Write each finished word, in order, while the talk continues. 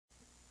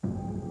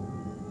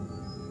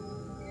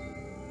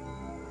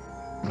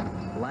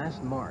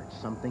Last March,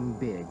 something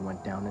big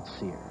went down at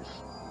Sears.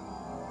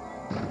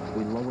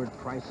 We lowered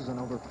prices on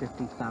over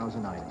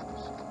 50,000 items.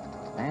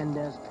 And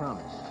as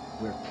promised,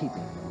 we're keeping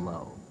them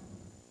low.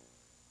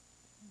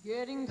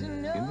 Getting to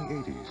know. In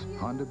the 80s,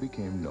 Honda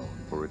became known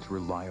for its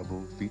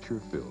reliable,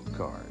 feature-filled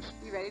cars.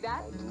 You ready,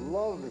 Dad? I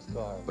love this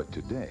car. But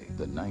today,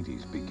 the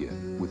 90s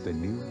begin with the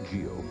new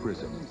Geo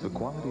Prism. The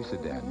quality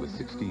sedan with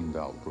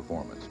 16-valve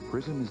performance,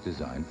 Prism is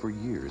designed for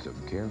years of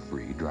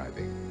carefree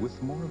driving, with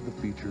more of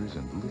the features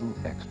and little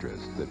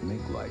extras that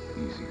make life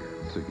easier.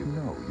 So you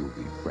know you'll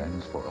be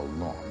friends for a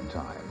long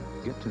time.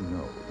 Get to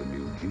know the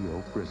new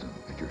Geo Prism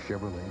at your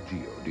Chevrolet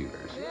Geo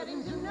dealers.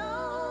 Getting to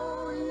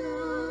know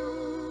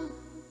you.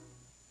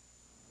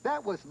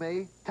 That was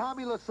me,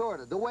 Tommy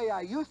Lasorda, the way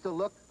I used to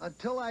look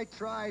until I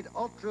tried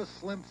Ultra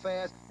Slim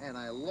Fast and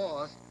I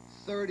lost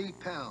 30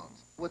 pounds.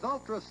 With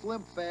Ultra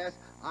Slim Fast,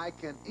 I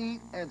can eat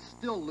and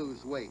still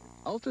lose weight.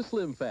 Ultra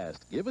Slim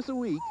Fast. Give us a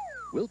week.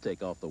 We'll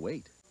take off the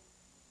weight.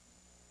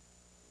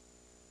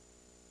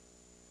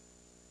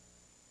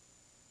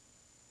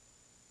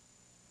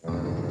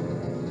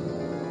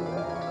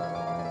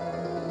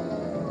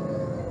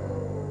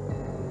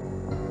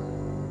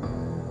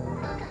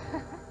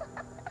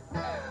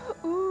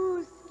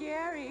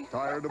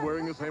 Tired of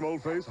wearing the same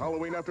old face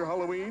Halloween after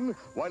Halloween?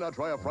 Why not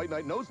try a Fright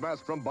Night nose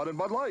mask from Bud and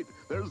Bud Light?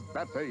 There's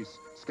Batface,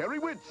 Scary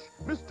Witch,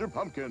 Mr.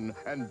 Pumpkin,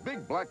 and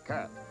Big Black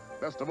Cat.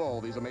 Best of all,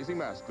 these amazing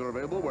masks are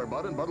available where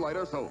Bud and Bud Light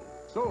are sold.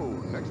 So,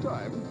 next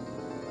time...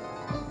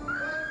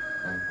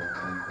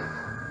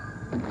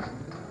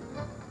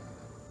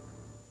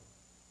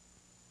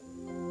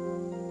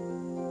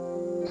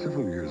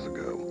 Several years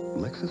ago,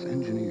 Lexus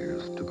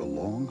engineers took a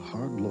long,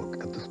 hard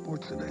look at the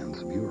sports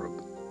sedans of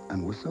Europe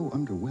and were so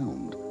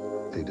underwhelmed,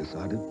 they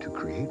decided to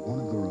create one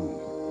of their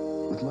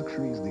own, with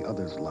luxuries the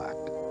others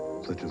lacked,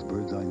 such as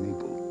bird's eye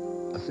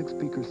maple, a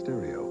 6-speaker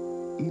stereo,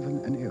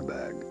 even an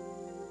airbag.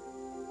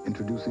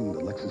 Introducing the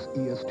Lexus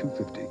ES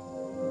 250,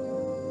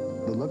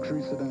 the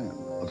luxury sedan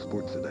of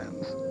sports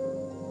sedans.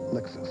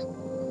 Lexus,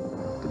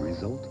 the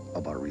result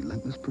of our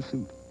relentless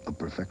pursuit of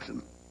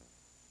perfection.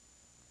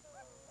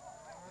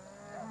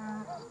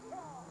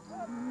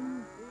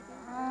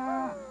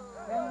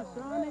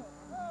 Panasonic,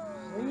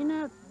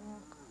 Zenith,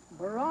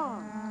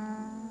 Bran,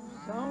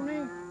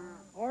 Sony,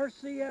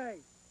 RCA.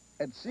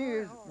 At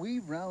Sears,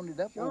 we've rounded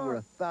up over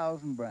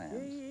 1,000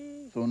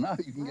 brands. So now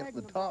you can get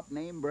the top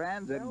name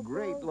brands at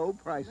great low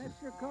prices.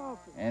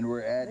 And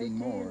we're adding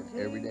more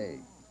every day.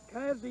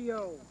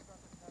 Casio,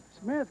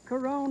 Smith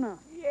Corona.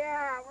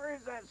 Yeah,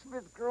 where's that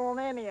Smith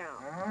Corona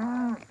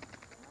anyhow?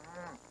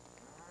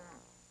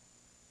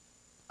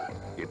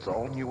 It's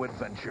all new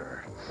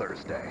adventure,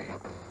 Thursday.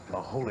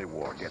 A holy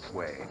war gets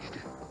waged.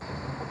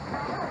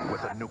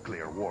 With a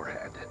nuclear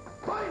warhead.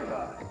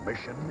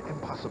 Mission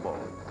impossible,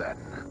 then.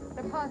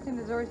 They're passing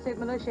the Missouri State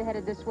Militia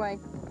headed this way.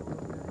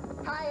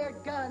 Hired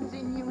guns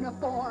in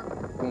uniform.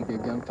 It won't be a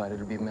gunfight,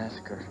 it'll be a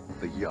massacre.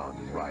 The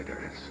Young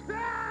Riders.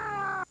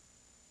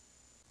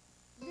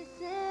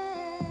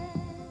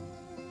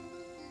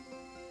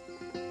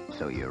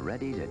 So you're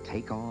ready to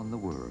take on the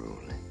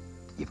world.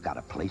 You've got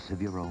a place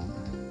of your own,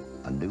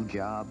 a new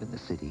job in the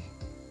city,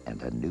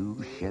 and a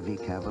new Chevy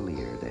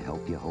Cavalier to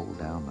help you hold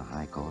down the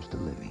high cost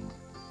of living.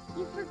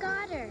 You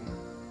forgot her.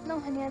 No,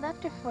 honey, I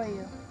left her for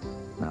you.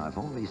 Now, if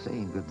only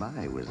saying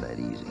goodbye was that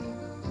easy.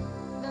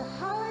 The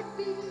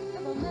heartbeat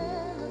of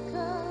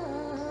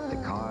America.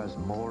 The cars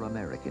more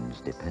Americans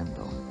depend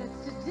on.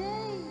 That's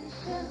today's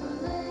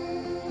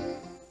Chevrolet.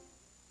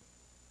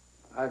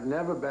 I've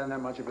never been that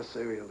much of a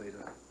cereal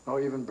eater,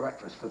 or even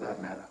breakfast for that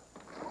matter.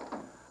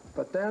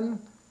 But then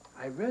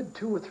I read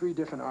 2 or 3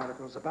 different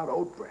articles about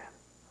oat bran.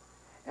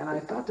 And I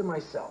thought to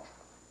myself,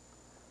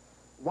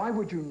 why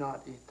would you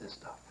not eat this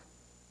stuff?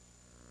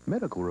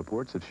 Medical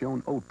reports have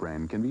shown oat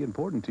bran can be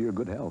important to your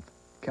good health.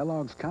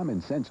 Kellogg's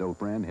Common Sense Oat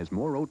Bran has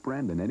more oat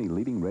bran than any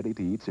leading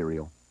ready-to-eat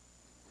cereal.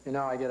 You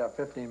know, I get up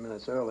 15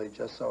 minutes early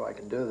just so I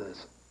can do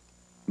this.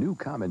 New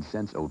Common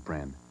Sense Oat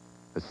Bran.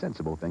 A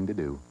sensible thing to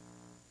do.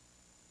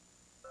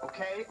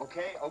 Okay,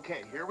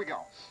 here we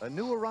go. A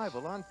new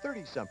arrival on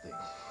 30-something.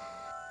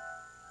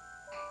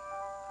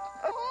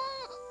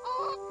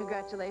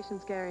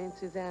 Congratulations, Gary and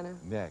Susanna.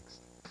 Next.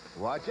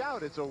 Watch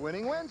out, it's a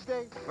winning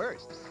Wednesday.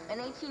 First. An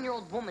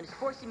 18-year-old woman is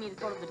forcing me to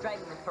go to the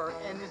driving with her,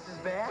 and this is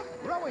bad?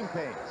 Growing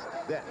pains.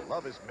 Then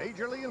love is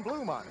majorly in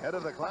bloom on head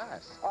of the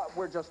class.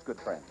 We're just good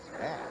friends.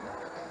 And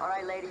all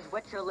right, ladies,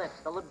 wet your lips.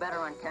 They'll look better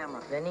on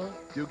camera. Vinny?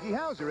 Doogie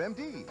Howser,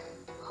 MD.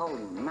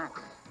 Holy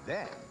mackerel.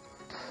 Then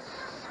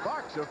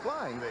sparks are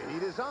flying. The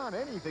heat is on.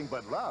 Anything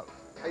but love.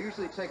 I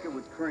usually take it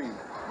with cream.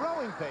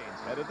 Growing pains,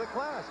 head of the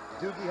class.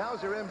 Doogie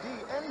Howser, MD.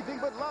 Anything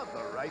but love.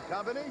 The right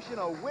combination.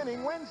 A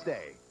winning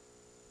Wednesday.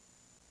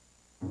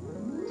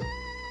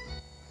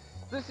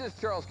 This is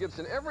Charles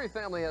Gibson. Every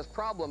family has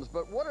problems,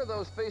 but what are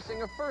those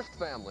facing a first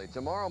family?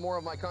 Tomorrow, more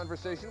of my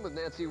conversation with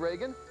Nancy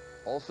Reagan,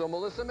 also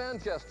Melissa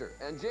Manchester,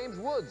 and James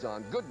Woods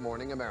on Good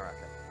Morning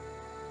America.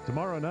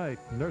 Tomorrow night,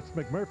 Nurse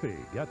McMurphy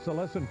gets a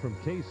lesson from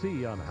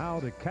KC on how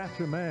to catch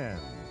a man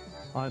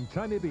on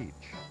China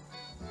Beach.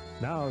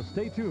 Now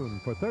stay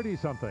tuned for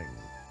 30-something.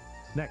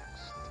 Next.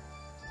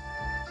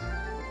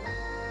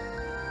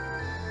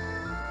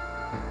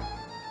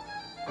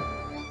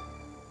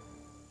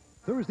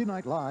 Thursday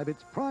Night Live,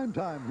 it's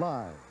Primetime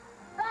Live.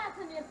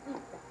 Fasten your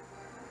seatbelt.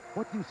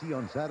 What you see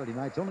on Saturday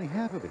night's only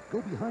half of it.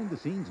 Go behind the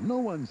scenes no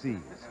one sees.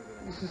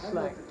 This is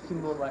like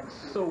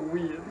so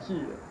weird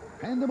here.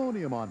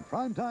 Pandemonium on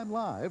Primetime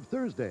Live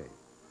Thursday.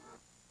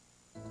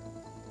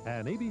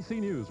 An ABC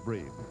News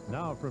brief.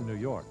 Now from New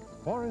York,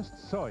 Forrest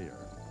Sawyer.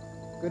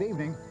 Good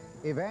evening.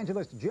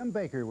 Evangelist Jim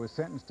Bakker was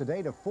sentenced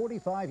today to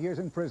 45 years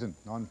in prison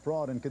on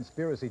fraud and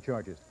conspiracy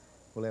charges.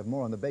 We'll have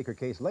more on the Bakker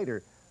case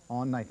later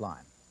on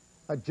Nightline.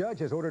 A judge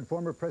has ordered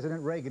former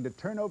President Reagan to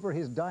turn over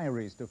his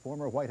diaries to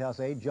former White House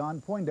aide John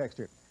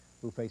Poindexter,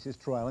 who faces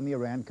trial in the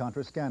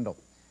Iran-Contra scandal.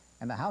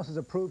 And the House has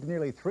approved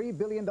nearly $3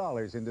 billion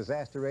in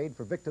disaster aid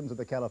for victims of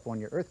the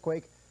California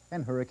earthquake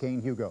and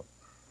Hurricane Hugo.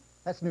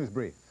 That's News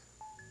Brief.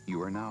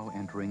 You are now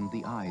entering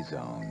the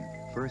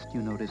Eyezone. First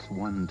you notice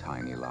one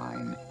tiny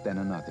line, then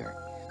another.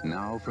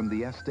 Now from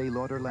the Estee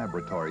Lauder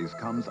Laboratories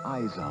comes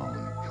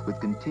Eyezone. With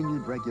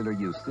continued regular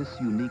use, this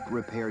unique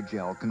repair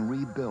gel can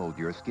rebuild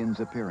your skin's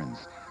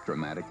appearance,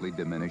 dramatically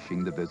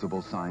diminishing the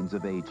visible signs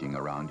of aging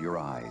around your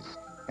eyes.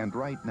 And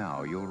right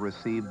now, you'll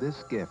receive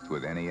this gift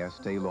with any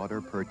Estee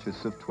Lauder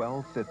purchase of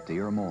 $12.50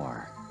 or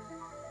more.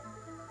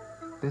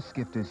 This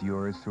gift is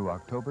yours through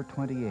October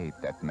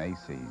 28th at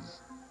Macy's.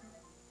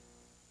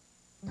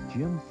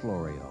 Jim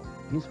Florio.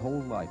 His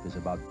whole life is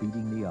about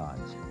beating the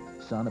odds.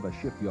 Son of a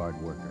shipyard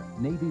worker,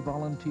 Navy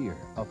volunteer,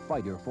 a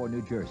fighter for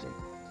New Jersey.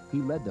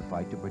 He led the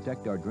fight to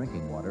protect our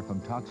drinking water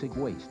from toxic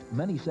waste.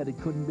 Many said it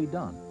couldn't be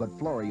done, but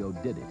Florio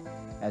did it.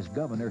 As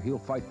governor, he'll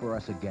fight for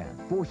us again,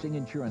 forcing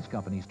insurance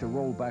companies to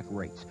roll back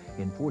rates,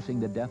 enforcing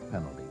the death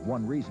penalty.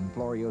 One reason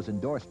Florio's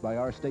endorsed by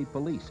our state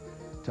police.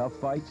 Tough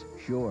fights?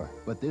 Sure,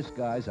 but this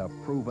guy's a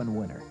proven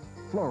winner.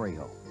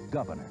 Florio,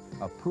 governor,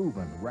 a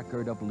proven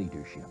record of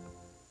leadership.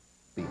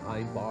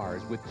 Behind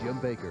Bars with Jim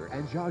Bakker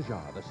and Zsa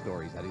Zsa, the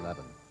stories at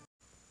 11.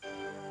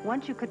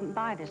 Once you couldn't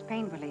buy this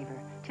pain reliever.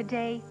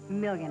 Today,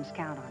 millions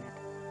count on it.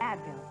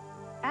 Advil.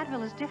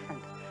 Advil is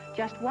different.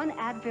 Just one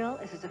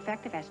Advil is as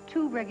effective as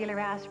 2 regular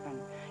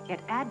aspirin.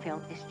 Yet Advil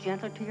is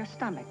gentler to your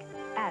stomach.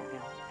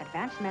 Advil,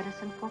 advanced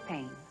medicine for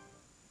pain.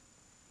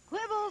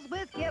 Quibbles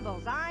with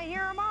Kibbles, I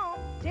hear 'em all.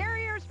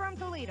 Terriers from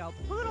Toledo,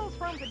 poodles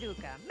from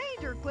Paducah,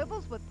 major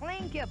quibbles with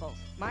plain kibbles.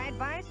 My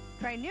advice,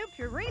 try new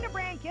Purina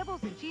brand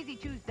kibbles and Cheesy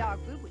Chews dog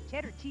food with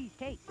cheddar cheese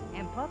taste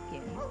and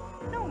pumpkin.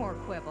 No more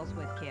quibbles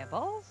with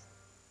Kibbles.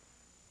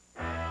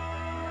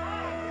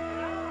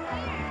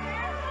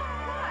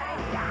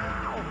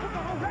 We're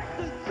gonna wreck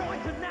this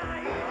joint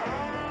tonight.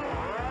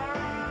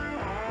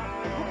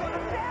 We're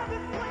gonna tear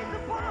this place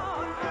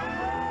apart.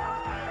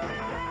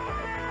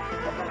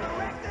 We're gonna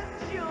wreck this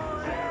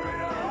joint. Tear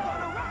it up. We're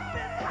gonna rock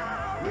this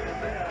house.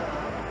 Rip it up.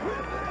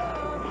 Rip it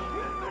up.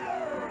 Rip it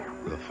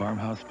up. The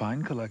Farmhouse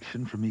Pine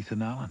Collection from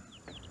Ethan Allen.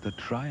 The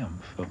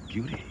triumph of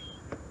beauty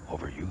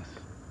over youth.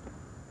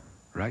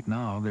 Right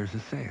now, there's a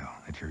sale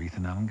at your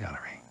Ethan Allen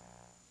Gallery.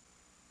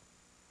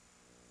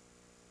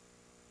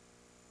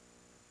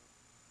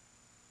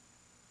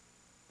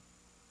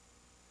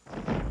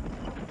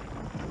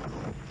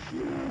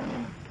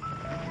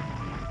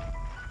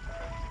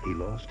 He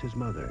lost his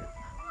mother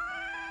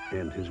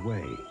and his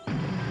way,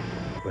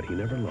 but he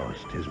never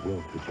lost his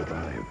will to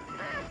survive.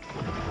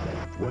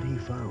 What he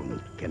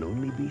found can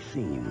only be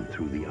seen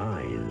through the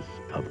eyes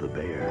of the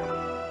bear.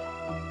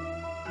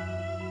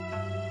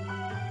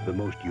 The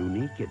most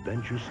unique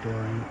adventure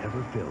story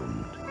ever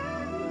filmed.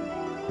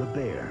 The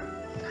Bear.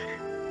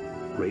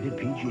 Rated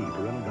PG,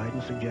 parental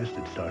guidance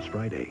suggested, starts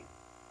Friday.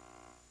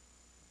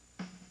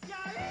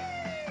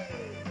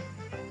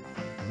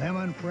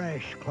 Lemon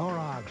Fresh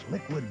Clorox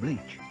Liquid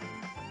Bleach.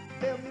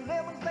 Them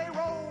lemons they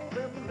roll,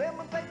 them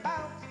lemons they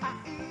bounce. I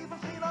even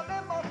seen a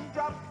lemon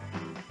drop.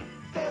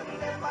 Them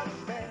lemons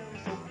smell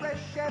so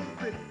fresh and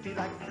pretty,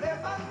 like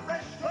lemon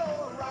fresh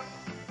Clorox.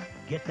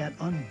 Get that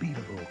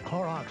unbeatable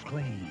Clorox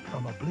Clean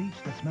from a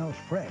bleach that smells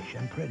fresh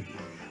and pretty.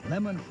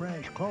 Lemon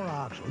Fresh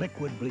Clorox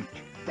Liquid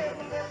Bleach. Them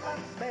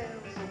lemons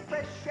smell so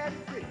fresh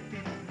and pretty,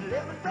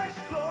 lemon fresh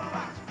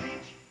Clorox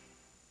bleach.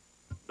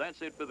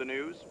 That's it for the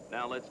news.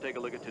 Now let's take a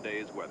look at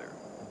today's weather.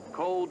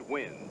 Cold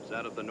winds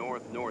out of the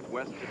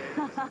north-northwest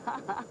today.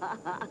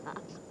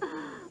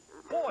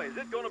 Boy, is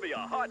it going to be a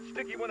hot,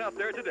 sticky one out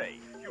there today.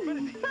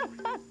 Humidity.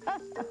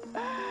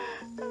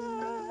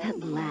 At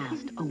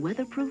last, a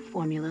weatherproof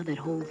formula that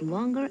holds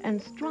longer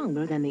and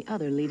stronger than the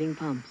other leading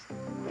pumps.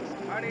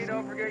 Honey,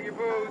 don't forget your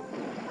boots.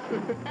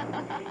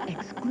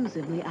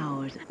 Exclusively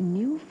ours,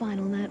 new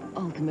Final Net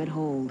Ultimate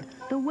Hold.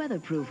 The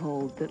weatherproof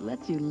hold that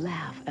lets you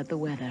laugh at the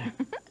weather.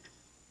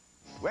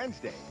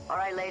 Wednesday. All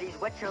right, ladies,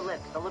 wet your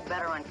lips. They'll look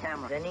better on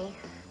camera. Denny?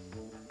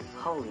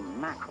 Holy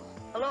mackerel.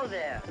 Hello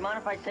there. Do you mind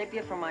if I tape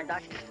you for my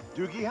doctor?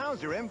 Doogie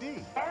Howser,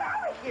 MD.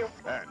 Hello, you.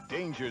 And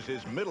Danger's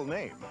his middle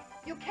name.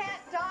 You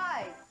can't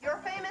die. You're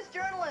a famous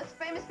journalist.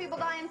 Famous people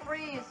die in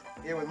freeze.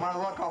 Yeah, with my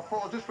luck, I'll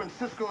fall just when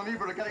Cisco and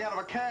Ebert are getting out of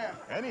a cab.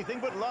 Anything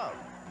but love.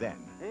 then.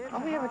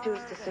 All we ever do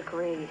is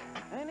disagree.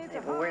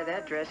 If we wear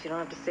that dress, you don't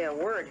have to say a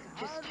word.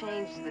 Just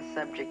change the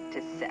subject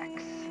to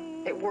sex.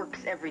 It works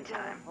every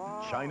time.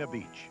 China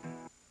Beach.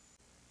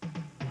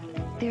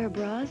 There are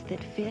bras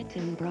that fit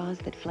and bras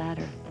that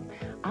flatter.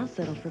 I'll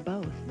settle for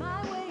both.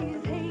 My way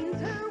is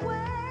Hanes her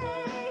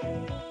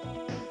way.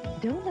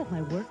 Don't let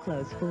my work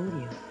clothes fool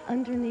you.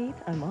 Underneath,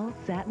 I'm all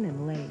satin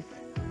and lace.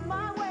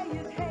 My way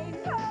is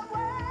Hanes her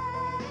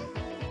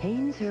way.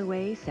 Hanes Her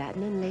Way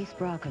Satin and Lace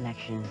Bra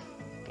Collection.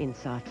 In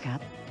soft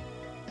cup,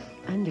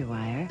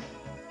 underwire,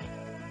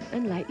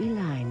 and lightly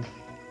lined.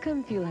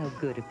 Come feel how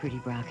good a pretty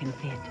bra can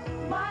fit.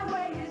 My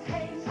way is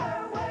Hanes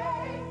her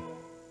way.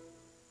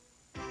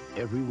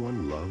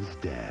 Everyone loves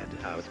Dad.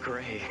 That was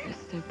great.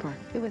 Super.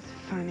 It was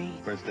funny.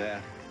 Where's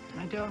Dad?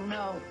 I don't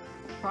know.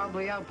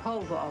 Probably out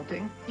pole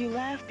vaulting. You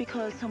laugh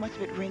because so much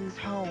of it rings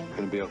home.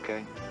 Gonna be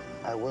okay?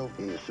 I will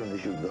be as soon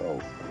as you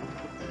go.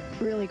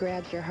 Really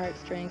grabs your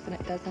heartstrings and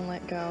it doesn't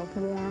let go.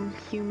 Warm,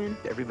 human.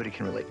 Everybody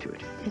can relate to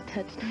it. It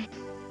touched me.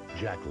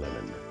 Jack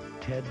Lemmon,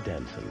 Ted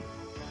Danson.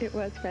 It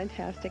was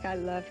fantastic. I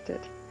loved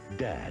it.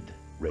 Dad,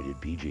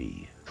 rated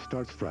PG.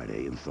 Starts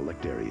Friday in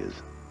select areas.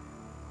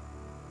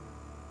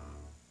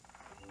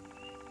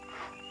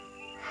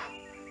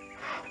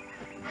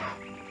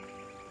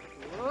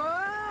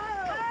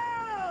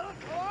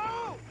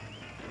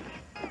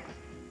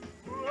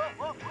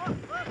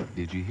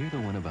 Did you hear the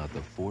one about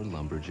the 4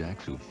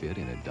 lumberjacks who fit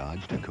in a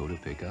Dodge Dakota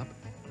pickup?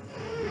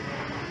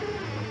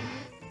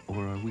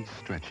 Or are we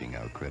stretching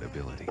our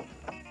credibility?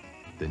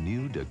 The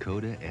new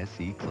Dakota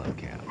SE Club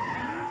Cab.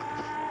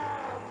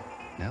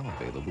 Now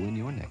available in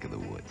your neck of the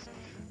woods.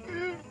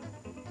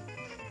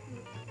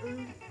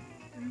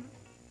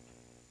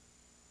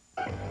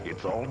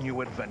 It's all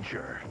new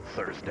adventure,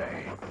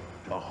 Thursday.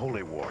 A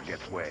holy war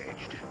gets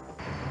waged.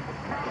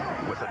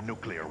 With a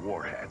nuclear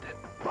warhead.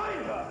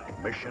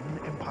 Mission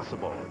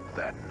impossible,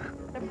 then.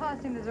 They're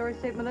passing the Missouri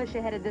State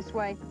Militia headed this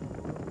way.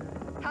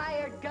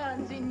 Hired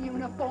guns in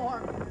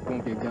uniform. It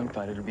won't be a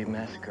gunfight, it'll be a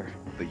massacre.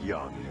 The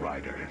young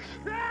riders.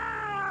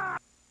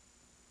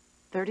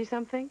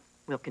 30-something?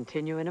 We'll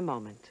continue in a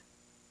moment.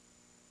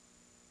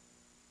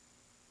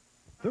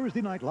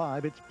 Thursday Night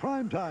Live, it's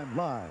Primetime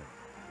Live.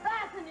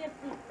 Fasten your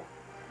seatbelt.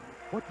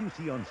 What you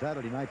see on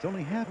Saturday night's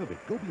only half of it.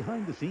 Go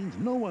behind the scenes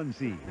no one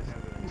sees.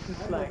 This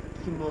is like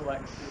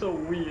so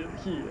weird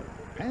here.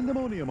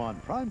 Pandemonium on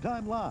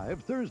Primetime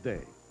Live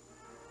Thursday.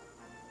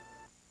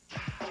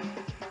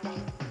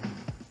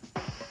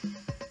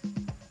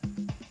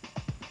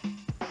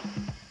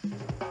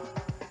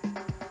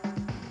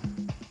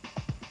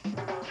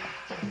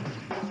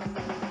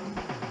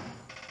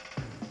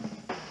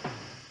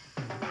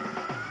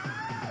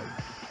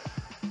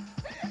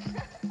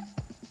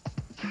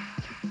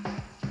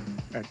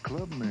 At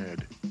Club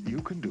Med,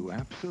 you can do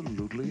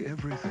absolutely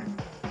everything,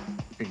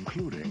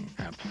 including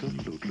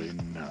absolutely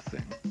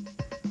nothing.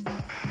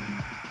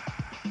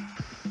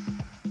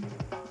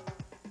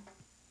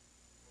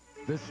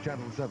 This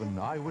Channel 7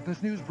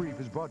 Eyewitness News Brief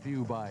is brought to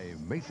you by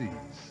Macy's.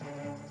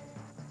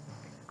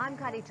 I'm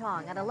Connie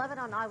Tong. At 11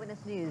 on Eyewitness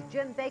News,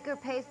 Jim Baker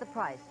pays the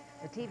price.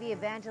 The TV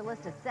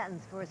evangelist is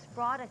sentenced for his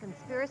fraud and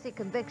conspiracy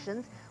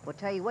convictions. We'll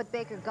tell you what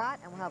Baker got,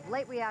 and we'll have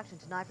late reaction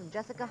tonight from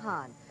Jessica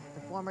Hahn,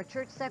 the former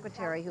church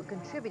secretary who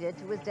contributed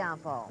to his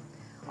downfall.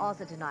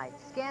 Also tonight,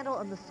 scandal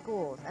in the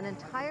schools. An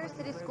entire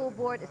city school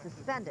board is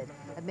suspended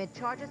amid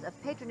charges of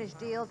patronage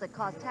deals that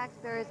cost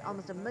taxpayers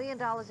almost $1 million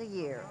a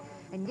year.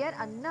 And yet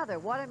another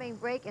water main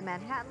break in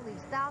Manhattan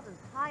leaves thousands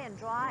high and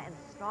dry and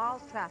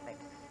snarls traffic.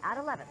 At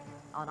 11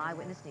 on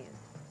Eyewitness News.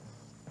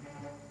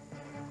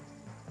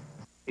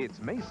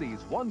 It's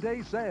Macy's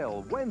one-day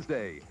sale,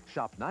 Wednesday.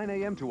 Shop 9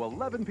 a.m. to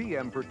 11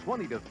 p.m. for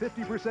 20 to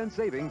 50%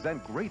 savings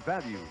and great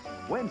values.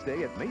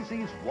 Wednesday at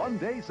Macy's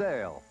one-day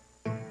sale.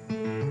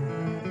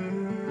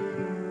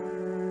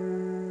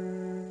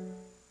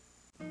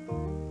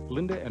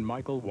 Linda and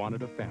Michael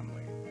wanted a family.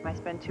 I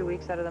spend 2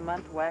 weeks out of the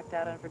month whacked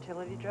out on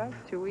fertility drugs.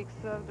 2 weeks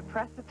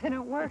depressed that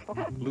didn't work.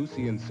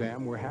 Lucy and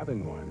Sam were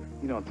having one.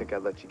 You don't think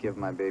I'd let you give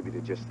my baby to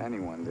just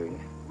anyone, do you?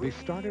 They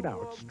started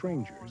out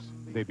strangers.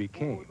 They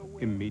became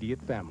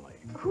immediate family.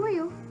 Who are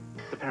you?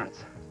 The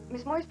parents.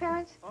 Miss Moore's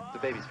parents? The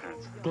baby's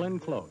parents. Glenn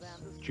Close,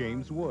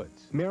 James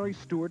Woods, Mary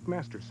Stuart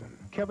Masterson,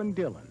 Kevin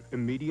Dillon,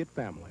 immediate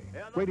family.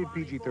 Rated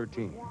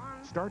PG-13.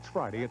 Starts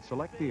Friday at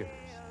select theaters.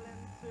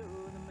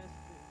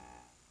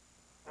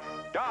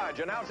 Dodge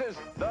announces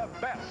the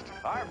best,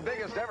 our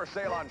biggest ever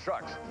sale on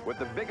trucks, with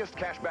the biggest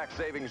cashback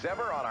savings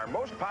ever on our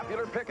most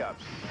popular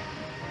pickups.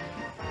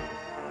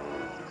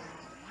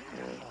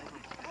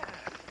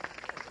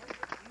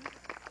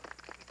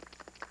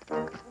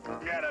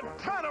 Get a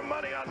ton of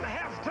money on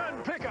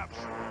half-ton pickups.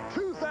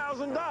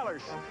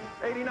 $2,000,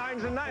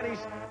 89s and 90s.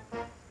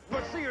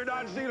 But see your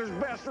Dodge dealer's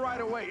best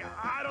right away.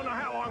 I don't know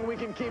how long we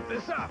can keep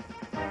this up.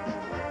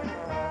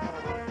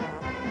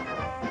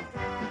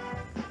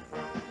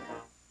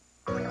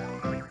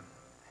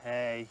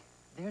 Hey,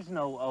 there's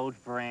no oat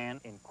bran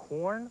in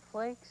corn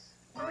flakes.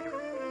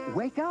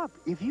 Wake up!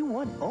 If you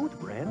want oat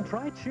bran,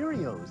 try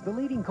Cheerios, the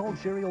leading cold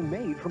cereal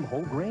made from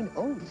whole grain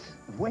oats.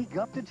 Wake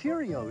up to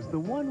Cheerios, the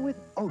one with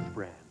oat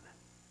bran.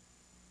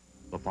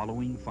 The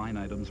following fine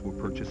items were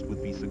purchased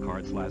with Visa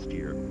cards last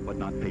year, but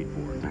not paid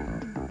for.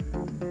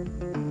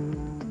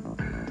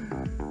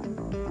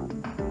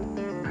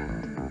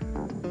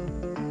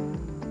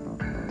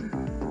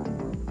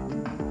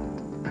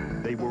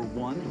 They were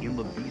won in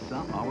the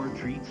Visa Our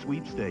Treat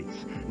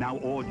sweepstakes. Now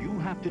all you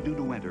have to do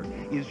to enter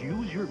is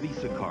use your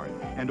Visa card,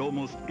 and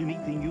almost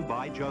anything you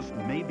buy just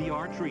may be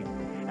our treat.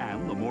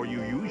 And the more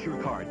you use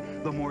your card,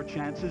 the more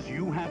chances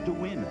you have to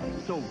win.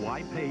 So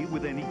why pay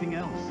with anything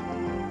else?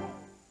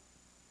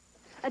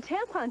 A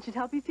tampon should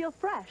help you feel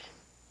fresh.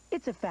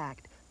 It's a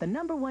fact. The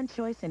 #1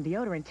 choice in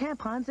deodorant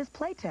tampons is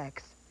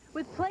Playtex.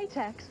 With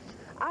Playtex,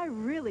 I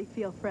really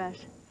feel fresh.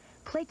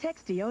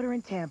 Playtex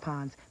deodorant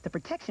tampons, the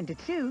protection to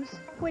choose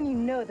when you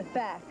know the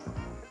facts.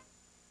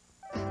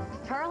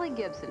 Charlie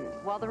Gibson,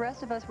 while the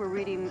rest of us were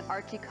reading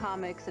Archie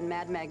comics and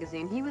Mad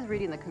Magazine, he was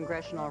reading the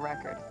Congressional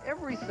Record.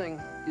 Everything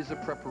is a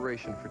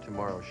preparation for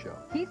tomorrow's show.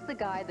 He's the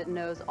guy that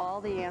knows all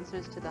the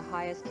answers to the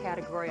highest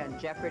category on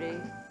Jeopardy.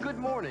 Good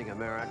morning,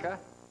 America.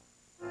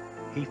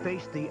 He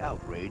faced the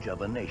outrage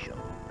of a nation.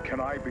 Can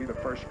I be the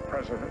first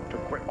president to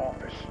quit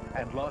office?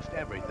 And lost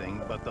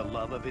everything but the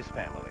love of his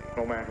family.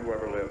 No man who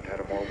ever lived had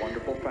a more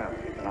wonderful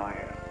family than I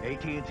had.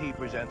 AT&T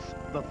presents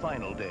The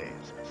Final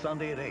Days,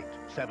 Sunday at 8,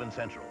 7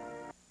 Central.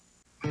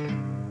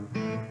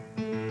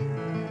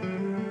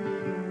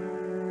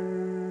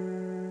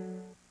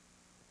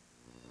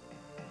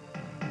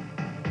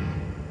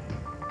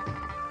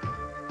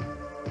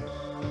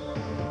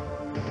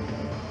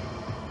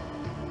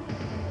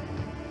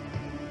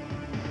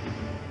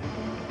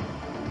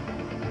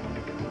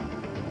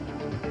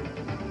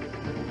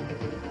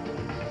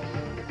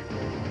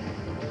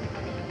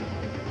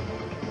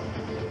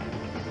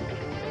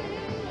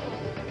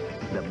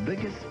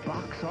 Biggest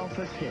box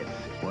office hits.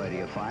 Where do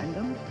you find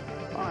them?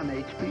 On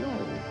HBO.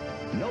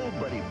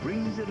 Nobody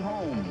brings it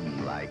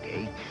home like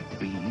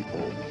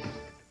HBO.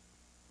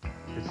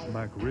 It's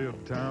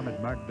McRib time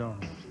at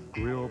McDonald's.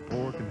 Grilled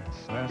pork and that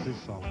sassy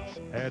sauce.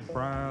 Add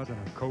fries and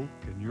a Coke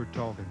and you're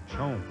talking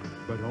chomp,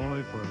 but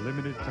only for a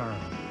limited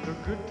time. The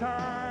good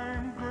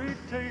time, great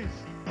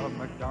taste of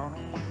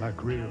McDonald's.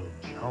 McRib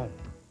chomp.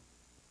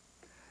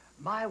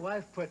 My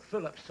wife put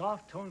Philips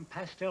soft-tone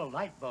pastel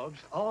light bulbs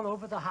all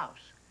over the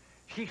house.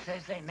 She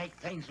says they make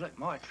things look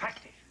more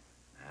attractive.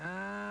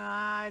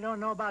 I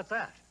don't know about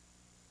that.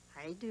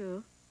 I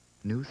do.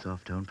 New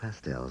soft-tone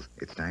pastels.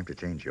 It's time to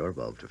change your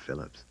bulb to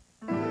Philips.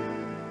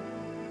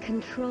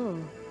 Control.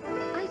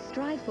 I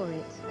strive for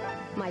it.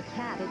 My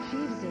cat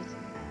achieves it.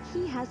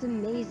 He has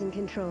amazing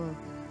control.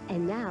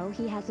 And now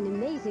he has an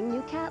amazing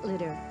new cat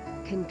litter.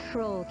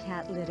 Control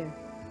cat litter.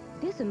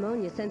 This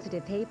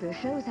ammonia-sensitive paper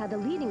shows how the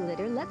leading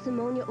litter lets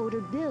ammonia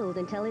odor build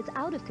until it's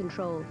out of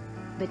control.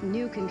 But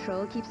new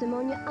control keeps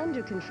ammonia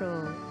under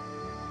control.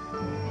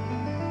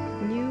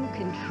 New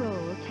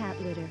Control cat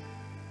litter.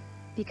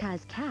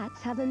 Because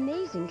cats have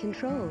amazing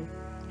control.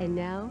 And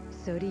now,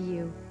 so do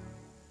you.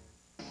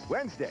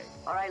 Wednesday.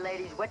 All right,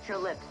 ladies, wet your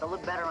lips. They'll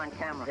look better on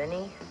camera.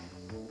 Vinny?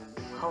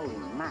 Holy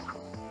mackerel.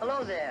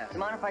 Hello there. You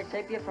mind if I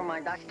tape you for my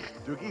doctor?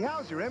 Doogie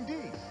Howser,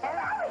 MD.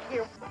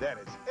 Hello. That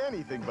is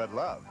anything but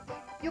love.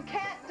 You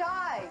can't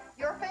die.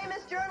 You're a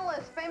famous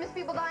journalist. Famous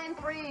people die in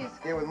threes.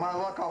 Yeah, with my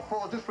luck, I'll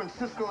fall just when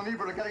Cisco and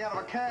Ebert are getting out of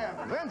a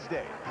cab.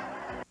 Wednesday.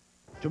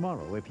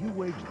 Tomorrow, if you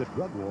waged the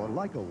drug war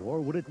like a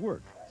war, would it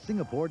work?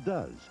 Singapore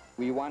does.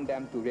 We want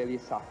them to really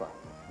suffer.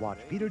 Watch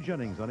Peter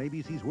Jennings on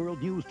ABC's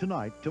World News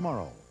tonight,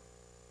 tomorrow.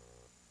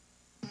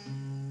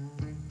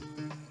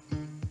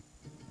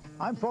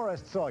 I'm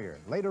Forrest Sawyer.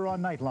 Later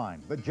on Nightline,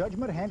 the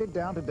judgment handed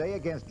down today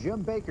against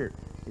Jim Baker.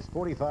 Is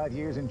 45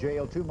 years in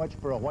jail too much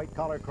for a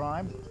white-collar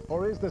crime,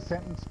 or is the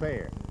sentence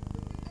fair?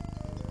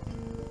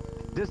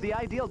 Does the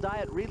ideal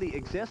diet really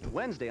exist?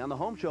 Wednesday on the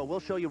Home Show, we'll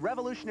show you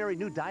revolutionary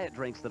new diet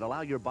drinks that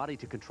allow your body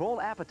to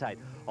control appetite.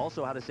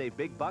 Also, how to save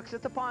big bucks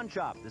at the pawn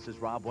shop. This is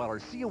Rob Weller.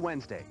 See you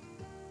Wednesday.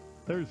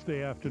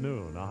 Thursday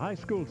afternoon, a high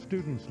school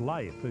student's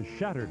life is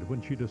shattered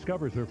when she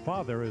discovers her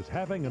father is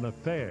having an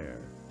affair.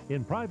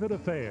 In Private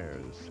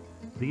Affairs,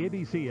 the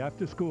ABC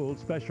After School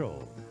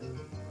Special.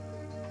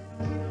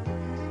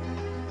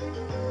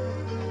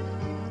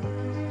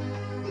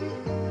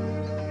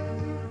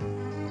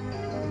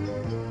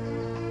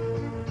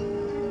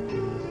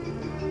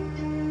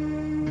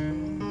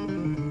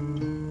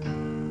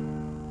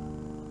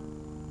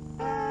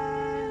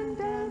 And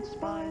dance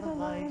by the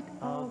light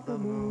of the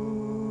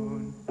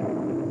moon.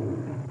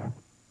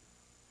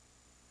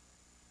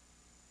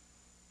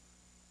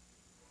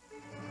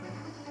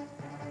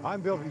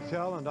 I'm Bill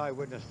Butel, and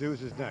Eyewitness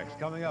News is next.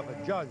 Coming up,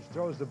 a judge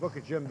throws the book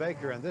at Jim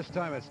Baker, and this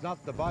time it's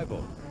not the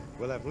Bible.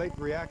 We'll have late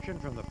reaction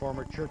from the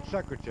former church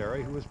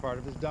secretary who was part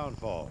of his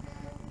downfall.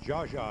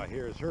 Jaja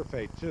hears her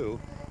fate, too,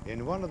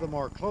 in one of the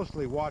more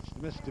closely watched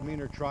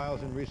misdemeanor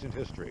trials in recent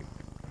history.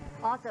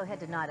 Also head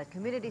tonight, a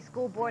community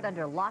school board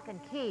under lock and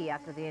key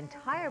after the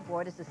entire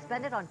board is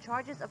suspended on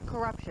charges of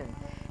corruption.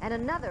 And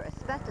another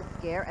asbestos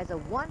scare as a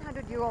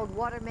 100-year-old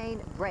water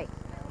main breaks.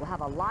 We'll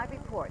have a live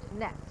report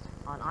next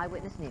on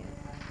Eyewitness News.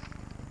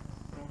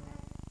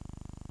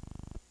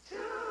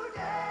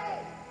 Today,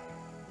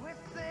 we're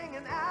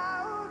singing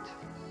out.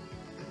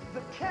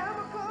 The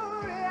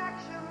chemical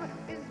reaction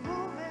is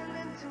moving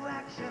into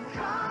action.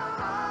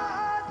 Come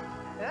on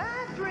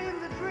and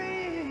dream the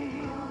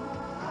dream.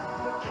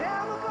 The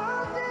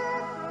chemical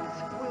difference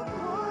will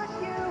put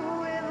you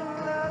in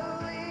the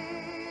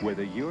lead.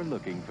 Whether you're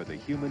looking for the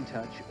human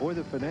touch or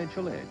the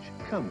financial edge,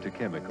 come to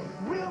Chemical.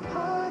 We'll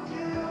put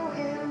you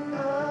in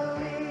the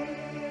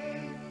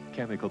lead.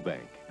 Chemical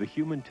Bank, the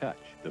human touch,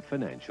 the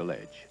financial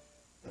edge.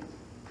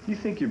 You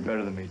think you're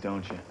better than me,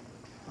 don't you?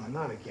 Oh,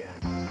 not again.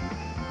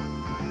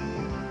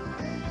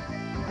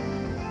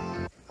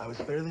 I was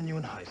better than you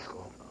in high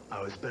school.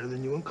 I was better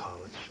than you in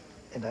college.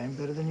 And I am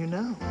better than you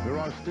now. There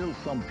are still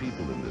some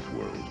people in this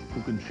world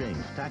who can change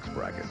tax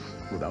brackets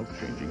without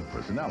changing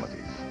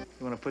personalities.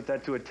 You want to put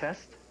that to a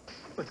test?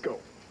 Let's go.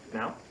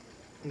 Now?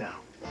 Now.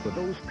 For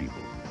those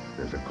people,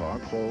 there's a car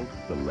called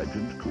the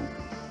Legend Coupe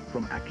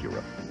from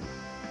Acura.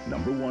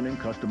 #1 in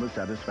customer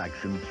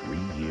satisfaction 3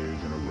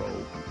 years in a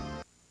row.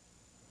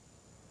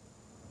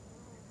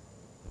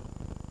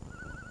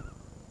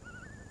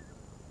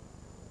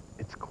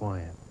 It's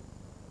quiet.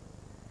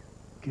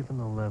 Given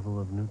the level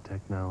of new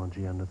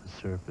technology under the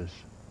surface,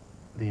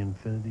 the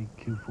Infiniti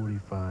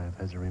Q45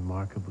 has a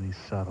remarkably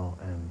subtle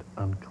and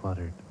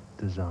uncluttered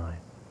design.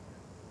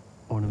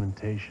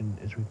 Ornamentation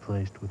is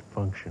replaced with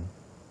function.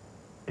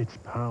 Its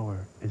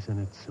power is in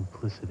its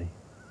simplicity.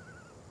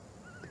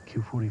 The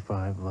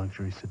Q45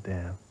 luxury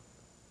sedan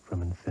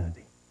from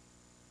Infiniti.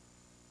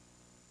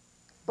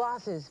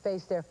 Bosses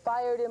face their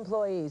fired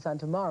employees on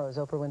tomorrow's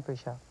Oprah Winfrey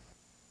Show.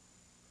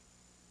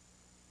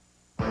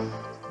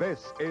 This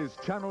is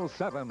Channel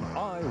 7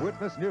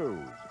 Eyewitness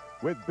News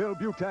with Bill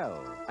Butel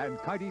and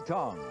Kaidi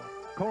Tong,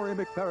 Corey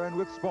McFerrin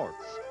with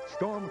sports,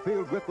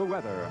 Stormfield with the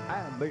weather,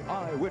 and the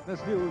Eyewitness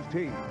News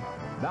team.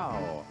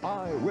 Now,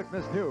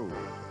 Eyewitness News.